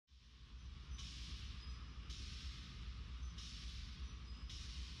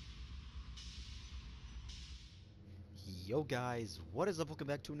Yo guys, what is up? Welcome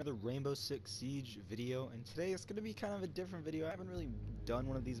back to another Rainbow Six Siege video, and today it's going to be kind of a different video. I haven't really done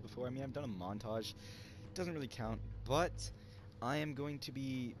one of these before. I mean, I've done a montage. It doesn't really count, but I am going to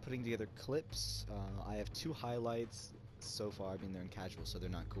be putting together clips. I have two highlights so far. I mean, they're in casual, so they're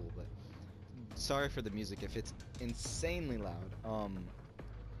not cool, but sorry for the music if it's insanely loud.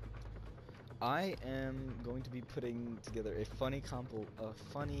 I am going to be putting together a funny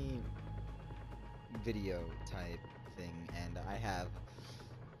video type thing, and I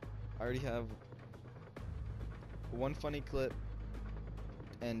already have one funny clip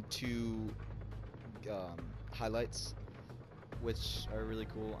and two highlights, which are really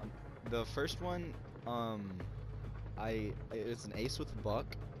cool. The first one, it's an ace with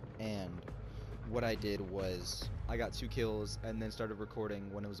buck, and what I did was I got 2 kills and then started recording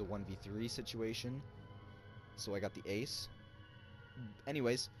when it was a 1v3 situation, so I got the ace.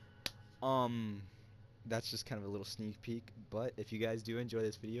 Anyways, that's just kind of a little sneak peek, but if you guys do enjoy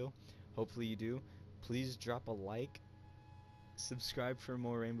this video, hopefully you do, please drop a like, subscribe for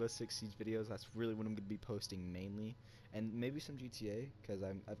more Rainbow Six Siege videos. That's really what I'm going to be posting mainly, and maybe some GTA, because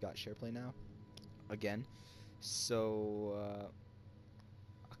I've got SharePlay now, again. So,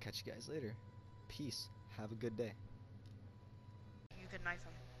 I'll catch you guys later. Peace. Have a good day. You can knife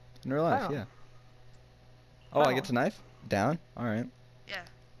him. In real life, yeah. Oh, I get to knife? Down? Alright. Yeah.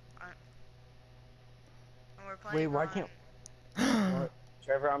 And we're playing Wait, why can't... What?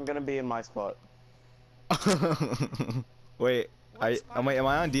 Trevor, I'm gonna be in my spot. Wait, am I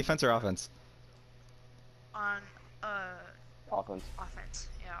on defense or offense? On, Offense. Offense.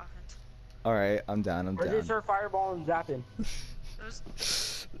 Yeah, offense. Alright, I'm down, Where's your fireball and zapping? Those...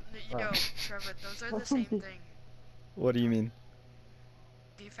 Yo, Trevor, those are the same thing. What do you mean?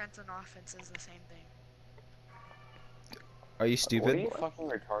 Defense and offense is the same thing. Are you stupid? Are you fucking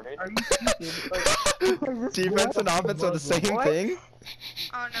retarded? Are you stupid? Like, defense and offense are the same thing?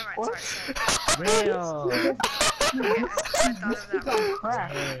 Oh, no, right, sorry. Damn. I thought of that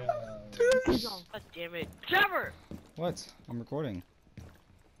one. God damn it. Trevor! What? I'm recording.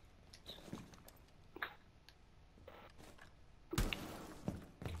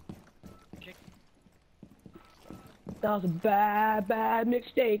 That was a bad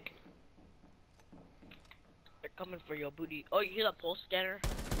mistake. They're coming for your booty. Oh, you hear that pulse scanner?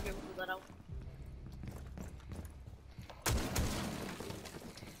 You ever pull that out?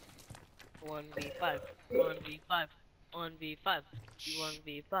 One v 5, 1v5, 1v5,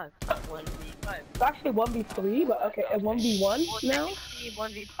 1v5, 1v5. It's actually 1v3, but okay, 1v1 now?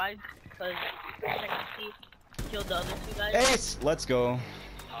 1v5 because technically killed the other 2 guys. Ace! Let's go.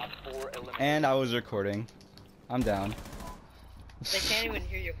 And I was recording. I'm down. They can't even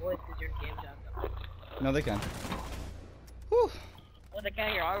hear your voice because your game's out. No, they can. Whew. Well, they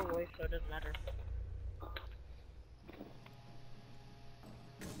can't hear our voice, so it doesn't matter.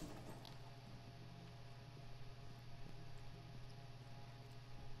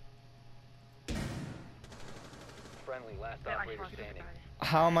 Friendly, last operator standing.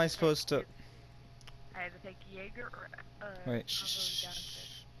 How am I supposed to... I had to take Jaeger or, Wait, shh.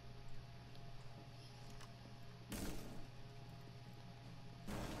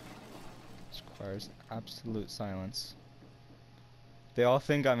 This requires absolute silence. They all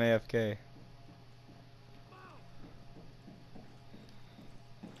think I'm AFK.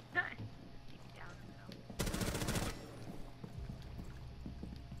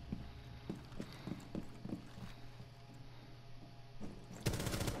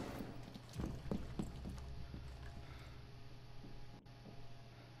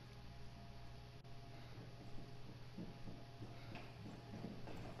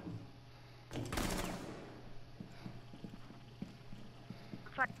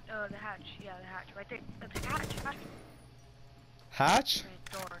 The hatch. Yeah, the hatch. Right there. The hatch. Hatch?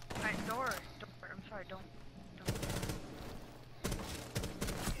 Right, door. Right, door. I'm sorry, don't.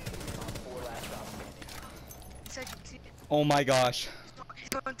 Oh my gosh. He's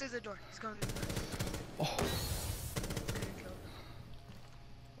going through the door. He's going through the door. Oh.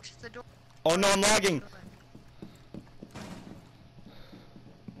 Push the door. Oh no, I'm lagging.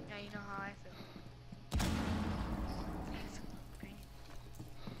 Yeah, you know how I feel.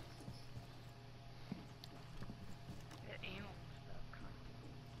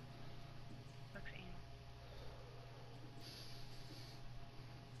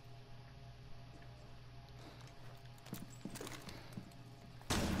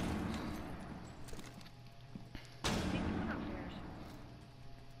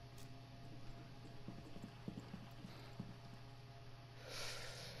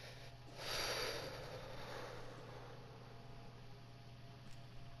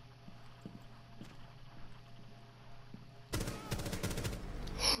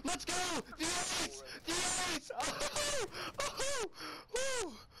 Let's go! The ace! The ace! Oh! Oh!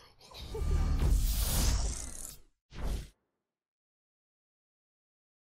 Oh!